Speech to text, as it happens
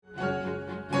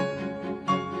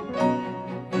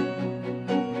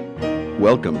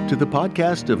Welcome to the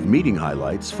podcast of meeting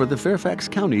highlights for the Fairfax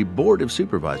County Board of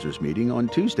Supervisors meeting on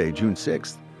Tuesday, June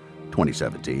 6,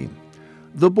 2017.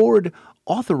 The board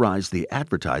authorized the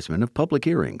advertisement of public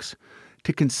hearings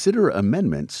to consider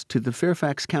amendments to the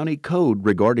Fairfax County Code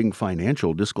regarding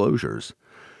financial disclosures,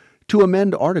 to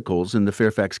amend articles in the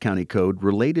Fairfax County Code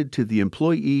related to the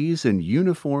employees and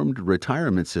uniformed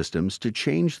retirement systems to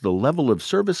change the level of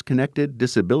service-connected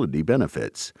disability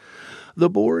benefits. The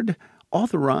board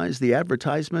authorized the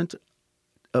advertisement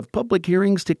of public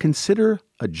hearings to consider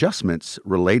adjustments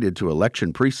related to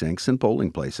election precincts and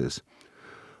polling places.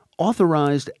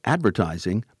 Authorized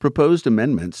advertising proposed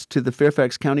amendments to the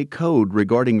Fairfax County Code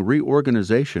regarding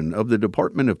reorganization of the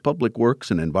Department of Public Works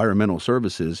and Environmental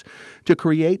Services to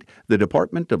create the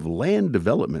Department of Land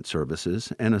Development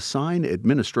Services and assign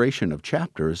administration of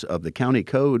chapters of the County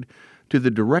Code to the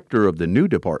Director of the new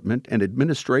department and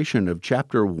administration of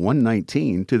Chapter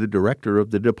 119 to the Director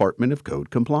of the Department of Code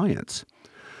Compliance.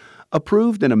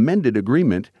 Approved an amended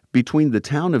agreement between the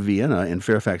Town of Vienna and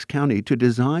Fairfax County to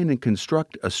design and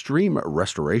construct a stream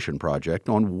restoration project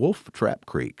on Wolf Trap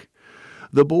Creek.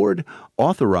 The board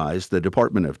authorized the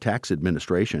Department of Tax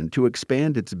Administration to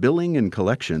expand its billing and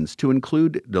collections to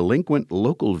include delinquent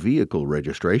local vehicle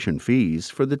registration fees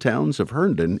for the towns of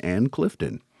Herndon and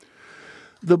Clifton.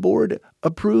 The board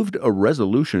approved a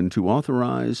resolution to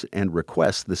authorize and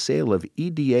request the sale of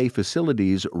EDA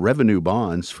Facilities revenue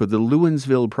bonds for the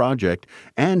Lewinsville project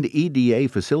and EDA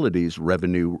Facilities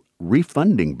revenue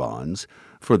refunding bonds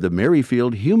for the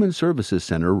Merrifield Human Services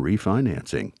Center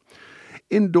refinancing.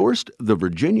 Endorsed the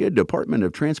Virginia Department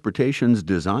of Transportation's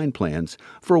design plans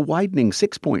for widening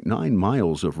 6.9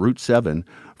 miles of Route 7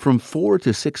 from 4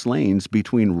 to 6 lanes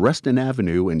between Reston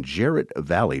Avenue and Jarrett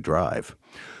Valley Drive.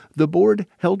 The board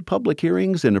held public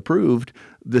hearings and approved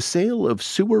the sale of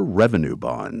sewer revenue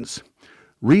bonds,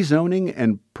 rezoning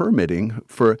and permitting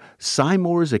for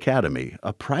Seymour's Academy,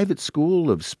 a private school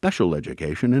of special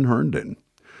education in Herndon.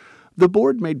 The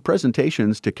board made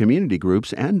presentations to community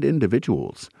groups and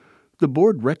individuals. The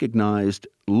board recognized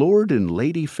Lord and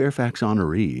Lady Fairfax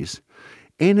honorees,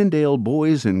 Annandale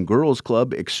Boys and Girls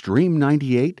Club Extreme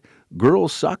 98,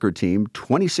 Girls Soccer Team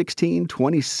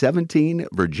 2016-2017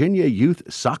 Virginia Youth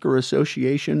Soccer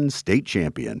Association State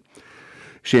Champion,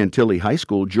 Chantilly High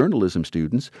School journalism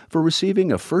students for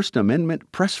receiving a First Amendment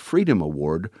Press Freedom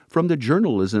Award from the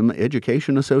Journalism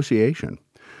Education Association.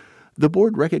 The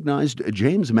board recognized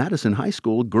James Madison High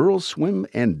School Girls Swim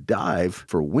and Dive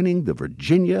for winning the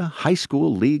Virginia High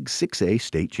School League 6A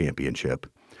State Championship.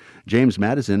 James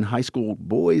Madison High School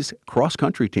Boys Cross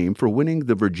Country Team for winning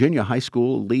the Virginia High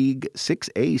School League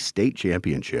 6A State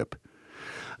Championship.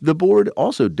 The board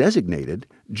also designated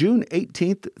June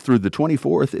 18th through the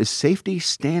 24th as Safety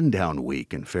Stand-Down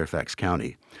Week in Fairfax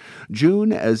County,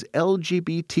 June as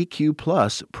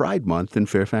LGBTQ+ Pride Month in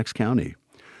Fairfax County,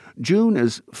 June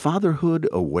as Fatherhood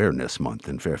Awareness Month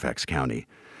in Fairfax County,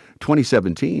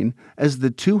 2017 as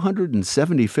the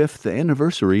 275th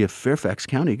anniversary of Fairfax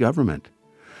County government.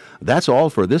 That's all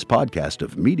for this podcast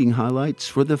of meeting highlights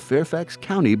for the Fairfax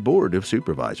County Board of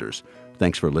Supervisors.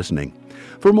 Thanks for listening.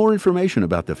 For more information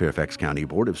about the Fairfax County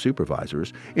Board of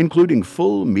Supervisors, including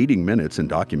full meeting minutes and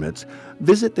documents,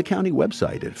 visit the county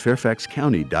website at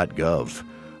fairfaxcounty.gov.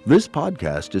 This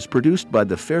podcast is produced by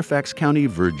the Fairfax County,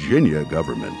 Virginia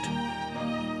government.